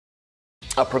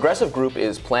A progressive group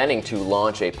is planning to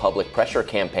launch a public pressure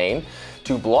campaign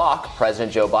to block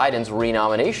President Joe Biden's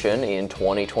renomination in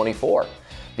 2024.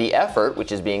 The effort,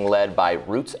 which is being led by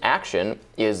Roots Action,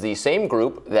 is the same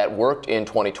group that worked in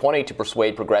 2020 to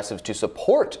persuade progressives to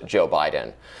support Joe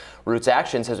Biden. Roots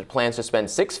Action says it plans to spend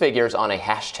six figures on a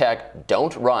hashtag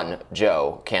Don't Run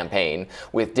Joe campaign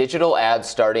with digital ads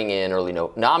starting in early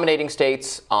nominating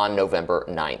states on November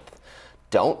 9th.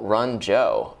 Don't Run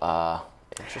Joe.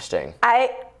 Interesting. I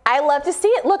love to see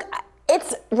it. Look,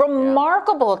 it's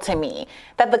remarkable to me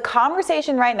that the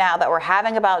conversation right now that we're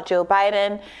having about Joe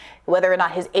Biden, whether or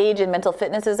not his age and mental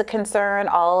fitness is a concern,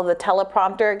 all of the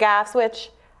teleprompter gaffes, which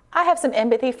I have some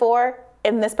empathy for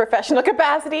in this professional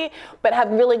capacity, but have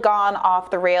really gone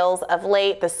off the rails of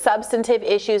late. The substantive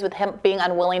issues with him being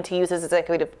unwilling to use his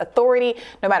executive authority,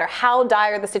 no matter how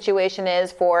dire the situation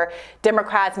is for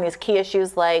Democrats and these key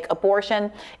issues like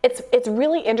abortion. It's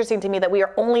really interesting to me that we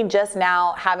are only just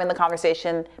now having the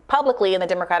conversation publicly in the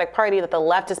Democratic Party that the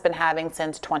left has been having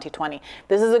since 2020.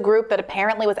 This is a group that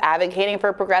apparently was advocating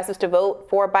for progressives to vote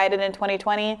for Biden in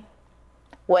 2020.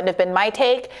 Wouldn't have been my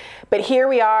take, but here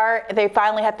we are. They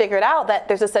finally have figured out that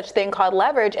there's a such thing called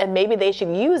leverage, and maybe they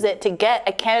should use it to get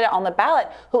a candidate on the ballot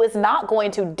who is not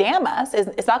going to damn us,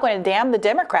 is not going to damn the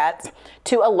Democrats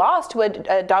to a loss to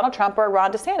a Donald Trump or a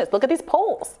Ron DeSantis. Look at these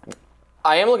polls.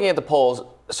 I am looking at the polls.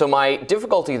 So my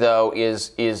difficulty, though,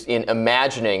 is in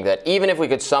imagining that even if we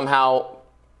could somehow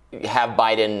have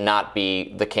Biden not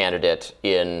be the candidate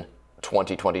in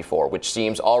 2024, which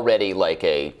seems already like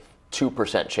a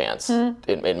 2% chance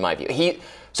in my view.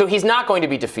 He's not going to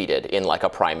be defeated in like a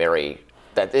primary.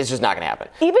 That is just not going to happen.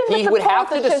 Even he would have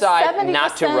to decide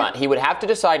not to run. He would have to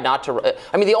decide not to run.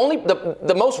 I mean,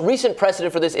 the most recent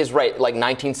precedent for this is like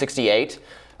 1968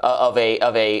 of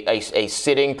a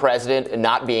sitting president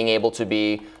not being able to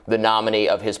be the nominee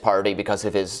of his party because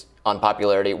of his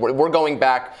unpopularity. We're going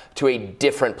back to a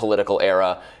different political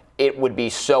era. It would be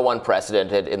so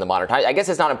unprecedented in the modern time. I guess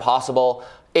it's not impossible.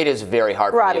 It is very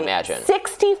hard for me to imagine.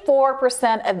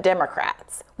 64% of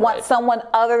Democrats want someone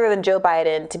other than Joe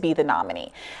Biden to be the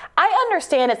nominee. I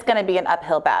understand it's going to be an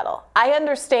uphill battle. I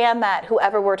understand that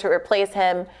whoever were to replace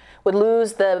him would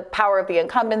lose the power of the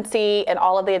incumbency and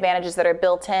all of the advantages that are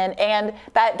built in, and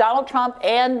that Donald Trump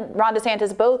and Ron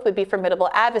DeSantis both would be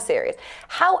formidable adversaries.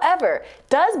 However,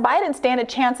 does Biden stand a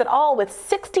chance at all with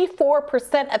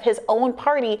 64% of his own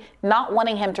party not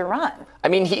wanting him to run? I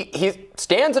mean, he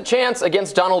stands a chance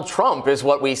against Donald Trump is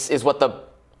what the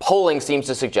polling seems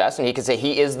to suggest, and he could say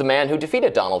he is the man who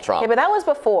defeated Donald Trump. Yeah, but that was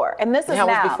before, and this is now.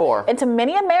 That was before. And to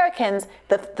many Americans,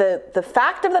 the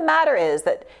fact of the matter is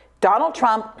that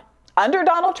under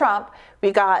Donald Trump,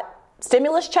 we got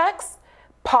stimulus checks,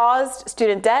 paused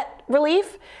student debt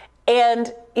relief,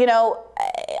 and,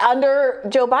 under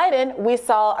Joe Biden, we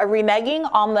saw a reneging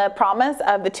on the promise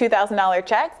of the $2,000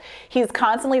 checks. He's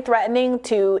constantly threatening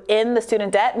to end the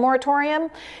student debt moratorium.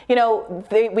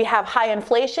 We have high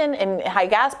inflation and high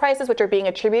gas prices, which are being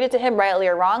attributed to him rightly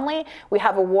or wrongly. We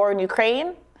have a war in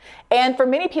Ukraine. And for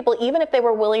many people, even if they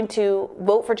were willing to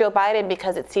vote for Joe Biden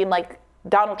because it seemed like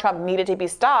Donald Trump needed to be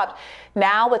stopped,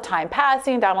 now with time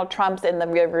passing, Donald Trump's in the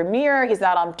rearview mirror. He's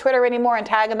not on Twitter anymore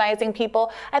antagonizing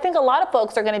people. I think a lot of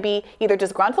folks are going to be either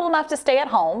disgruntled enough to stay at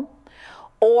home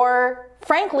or,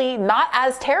 frankly, not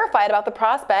as terrified about the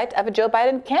prospect of a Joe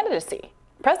Biden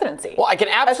presidency. Well, I can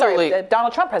absolutely... the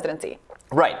Donald Trump presidency.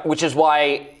 Right, which is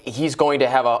why he's going to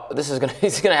have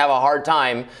a hard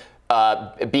time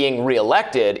being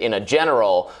reelected in a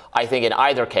general. I think in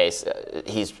either case,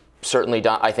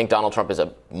 I think Donald Trump is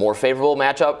a more favorable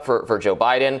matchup for Joe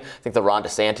Biden. I think the Ron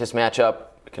DeSantis matchup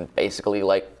can basically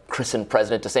christen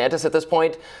President DeSantis at this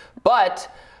point. But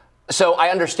so I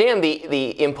understand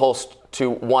the impulse to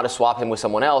want to swap him with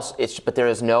someone else. But there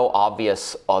is no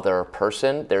obvious other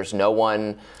person. There's no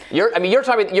one. You're not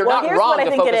wrong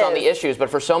to focus on the issues, but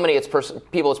for so many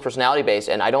people, it's personality based,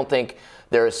 and I don't think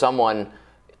there is someone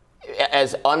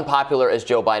as unpopular as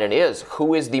Joe Biden is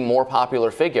who is the more popular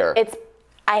figure.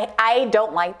 I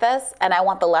don't like this, and I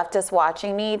want the leftists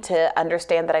watching me to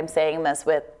understand that I'm saying this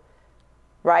with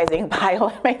rising bile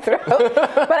in my throat.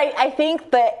 But I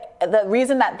think that the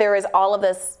reason that there is all of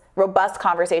this robust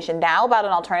conversation now about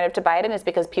an alternative to Biden is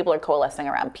because people are coalescing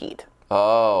around Pete.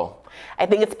 Oh. I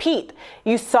think it's Pete.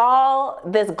 You saw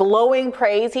this glowing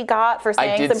praise he got for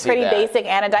saying some pretty basic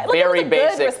anodyne. Very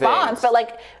basic good response, things.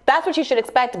 But that's what you should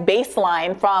expect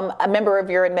baseline from a member of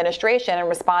your administration and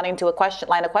responding to a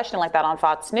line of questioning like that on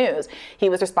Fox News. He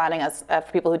was responding as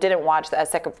for people who didn't watch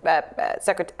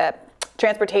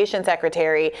transportation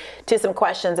secretary to some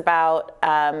questions about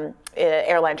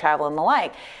airline travel and the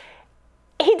like.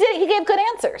 He gave good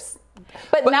answers.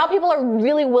 But now people are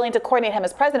really willing to coordinate him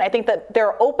as president. I think that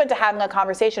they're open to having a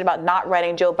conversation about not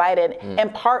running Joe Biden, in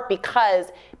part because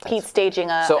Pete's staging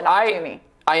an opportunity.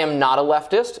 I am not a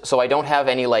leftist, so I don't have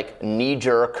any like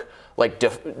knee-jerk, like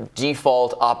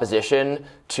default opposition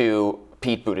to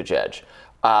Pete Buttigieg.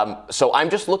 So I'm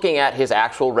just looking at his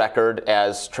actual record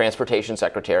as transportation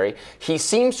secretary. He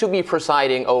seems to be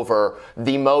presiding over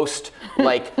the most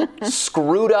like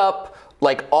screwed up,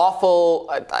 like awful.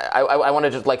 I want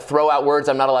to just like throw out words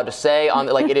I'm not allowed to say on.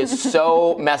 Like it is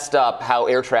so messed up how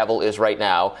air travel is right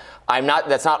now.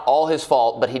 That's not all his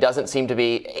fault, but he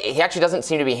actually doesn't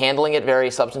seem to be handling it very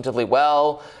substantively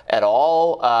well at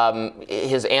all.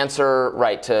 His answer,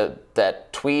 right, to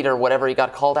that tweet or whatever he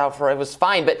got called out for, it was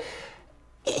fine, but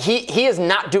he is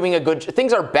not doing a good,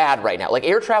 things are bad right now. Like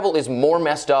air travel is more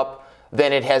messed up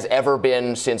than it has ever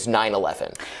been since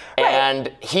 9/11. Right.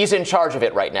 And he's in charge of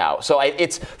it right now. So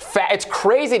it's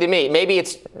crazy to me.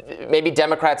 Maybe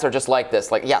Democrats are just like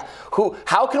this. Like, yeah,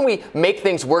 how can we make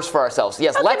things worse for ourselves?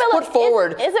 Yes, okay, let's put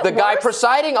forward the guy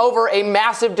presiding over a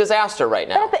massive disaster right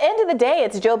now. But at the end of the day,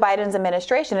 it's Joe Biden's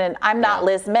administration, and I'm not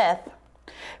Liz Smith.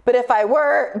 But if I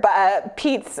were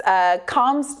Pete's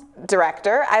comms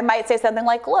director, I might say something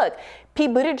like, look,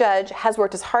 Pete Buttigieg has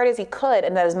worked as hard as he could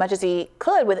and as much as he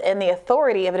could within the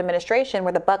authority of an administration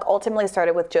where the buck ultimately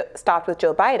stopped with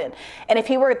Joe Biden. And if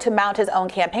he were to mount his own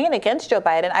campaign against Joe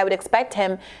Biden, I would expect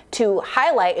him to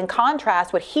highlight and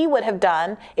contrast what he would have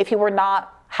done if he were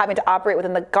not having to operate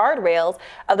within the guardrails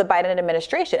of the Biden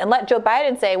administration, and let Joe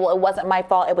Biden say, well, it wasn't my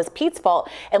fault, it was Pete's fault,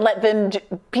 and let then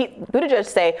Pete Buttigieg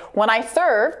say, when I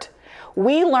served,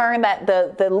 we learned that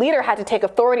the leader had to take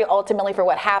authority ultimately for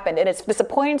what happened, and it's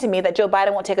disappointing to me that Joe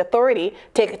Biden won't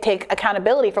take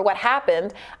accountability for what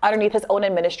happened underneath his own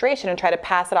administration and try to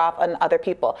pass it off on other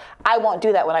people. I won't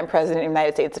do that when I'm president of the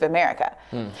United States of America.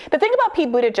 The thing about Pete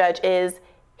Buttigieg is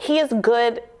he is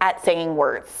good at saying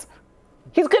words.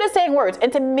 He's good at saying words.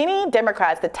 And to many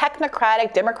Democrats, the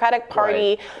technocratic Democratic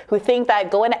Party who think that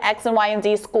going to X and Y and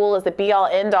Z school is the be-all,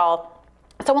 end-all,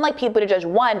 someone like Pete Buttigieg,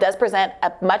 one, does present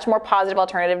a much more positive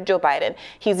alternative to Joe Biden.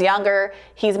 He's younger,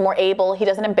 he's more able, he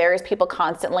doesn't embarrass people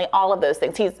constantly, all of those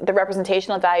things. He's the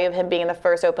representational value of him being the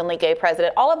first openly gay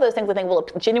president. All of those things I think will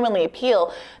genuinely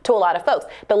appeal to a lot of folks.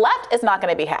 The left is not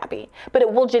going to be happy, but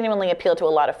it will genuinely appeal to a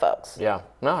lot of folks. Yeah,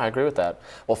 no, I agree with that.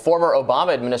 Well, former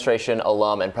Obama administration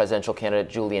alum and presidential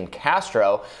candidate Julian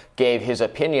Castro gave his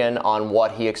opinion on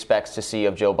what he expects to see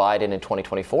of Joe Biden in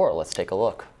 2024. Let's take a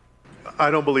look.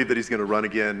 I don't believe that he's going to run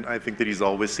again. I think that he's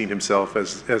always seen himself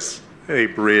as a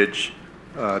bridge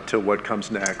to what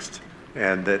comes next,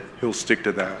 and that he'll stick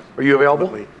to that. Are you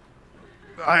available?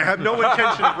 I have no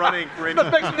intention of running for any.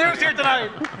 Let's make some news here tonight.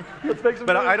 Let's make some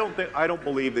but news. I don't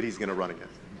believe that he's going to run again.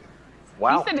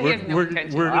 Wow. He said he has no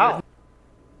intention. Wow.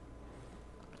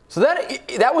 So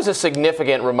that was a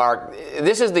significant remark.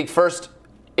 This is the first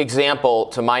example,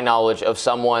 to my knowledge, of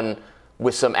someone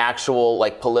with some actual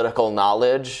like political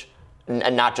knowledge.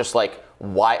 And not just like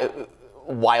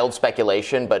wild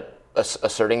speculation, but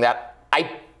asserting that.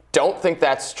 I don't think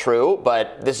that's true,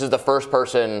 but this is the first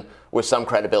person with some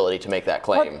credibility to make that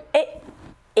claim. Well,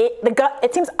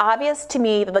 it seems obvious to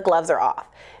me that the gloves are off.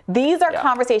 These are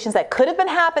conversations that could have been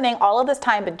happening all of this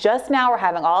time, but just now we're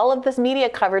having all of this media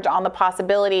coverage on the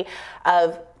possibility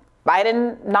of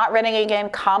Biden not running again,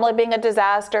 Kamala being a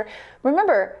disaster.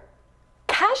 Remember,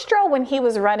 Castro, when he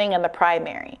was running in the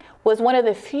primary, was one of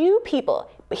the few people,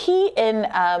 he and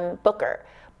Booker,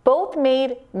 both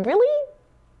made really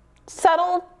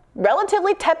subtle,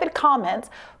 relatively tepid comments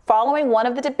following one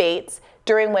of the debates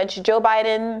during which Joe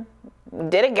Biden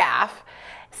did a gaffe,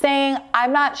 saying,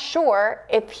 I'm not sure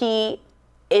if he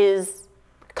is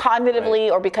cognitively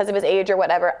or because of his age or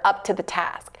whatever up to the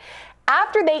task.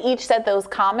 After they each said those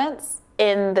comments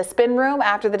in the spin room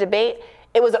after the debate,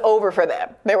 it was over for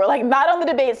them. They were like not on the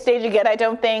debate stage again, I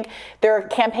don't think. Their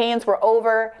campaigns were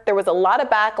over. There was a lot of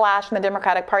backlash from the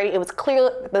Democratic Party. It was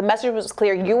clear, the message was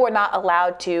clear, you are not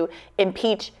allowed to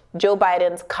impeach Joe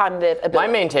Biden's cognitive ability.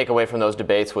 My main takeaway from those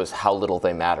debates was how little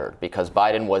they mattered, because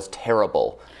Biden was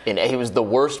terrible. He was the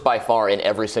worst by far in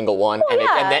every single one, well,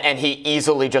 and he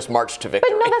easily just marched to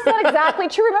victory. But no, that's not exactly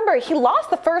true. Remember, he lost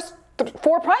the first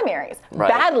 4 primaries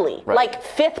badly, like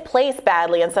 5th place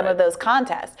badly in some of those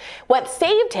contests. What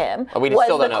saved him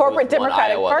was the corporate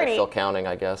Democratic Party. They're still counting,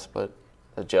 I guess, but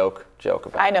a joke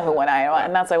about I know who won Iowa,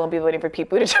 and that's why I won't be voting for Pete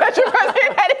Buttigieg for president of the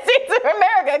United States of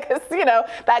America, because,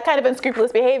 that kind of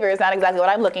unscrupulous behavior is not exactly what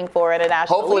I'm looking for in a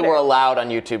national Hopefully leader. We're allowed on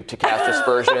YouTube to cast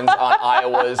aspersions on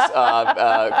Iowa's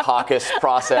caucus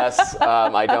process.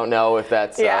 I don't know if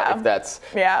that's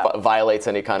violates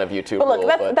any kind of YouTube but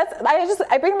look, rule.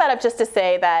 I bring that up just to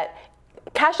say that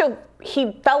Castro,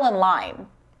 he fell in line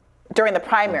during the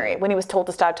primary when he was told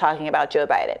to stop talking about Joe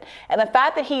Biden. And the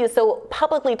fact that he is so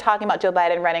publicly talking about Joe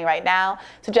Biden running right now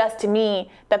suggests to me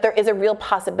that there is a real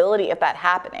possibility of that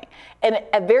happening. And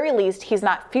at very least, he's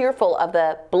not fearful of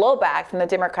the blowback from the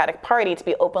Democratic Party to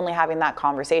be openly having that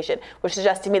conversation, which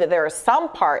suggests to me that there is some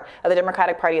part of the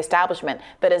Democratic Party establishment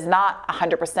that is not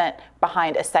 100%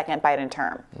 behind a second Biden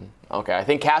term. Okay, I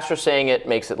think Castro saying it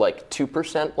makes it like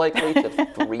 2% likely to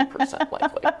 3%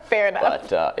 likely. Fair enough.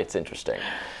 But it's interesting.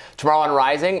 Tomorrow on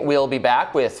Rising, we'll be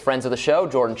back with friends of the show,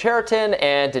 Jordan Cheriton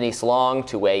and Denise Long,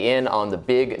 to weigh in on the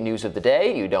big news of the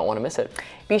day. You don't want to miss it.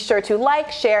 Be sure to like,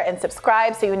 share, and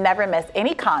subscribe so you never miss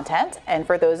any content. And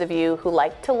for those of you who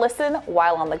like to listen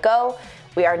while on the go,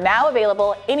 we are now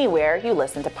available anywhere you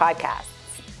listen to podcasts.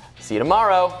 See you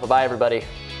tomorrow. Bye-bye, everybody.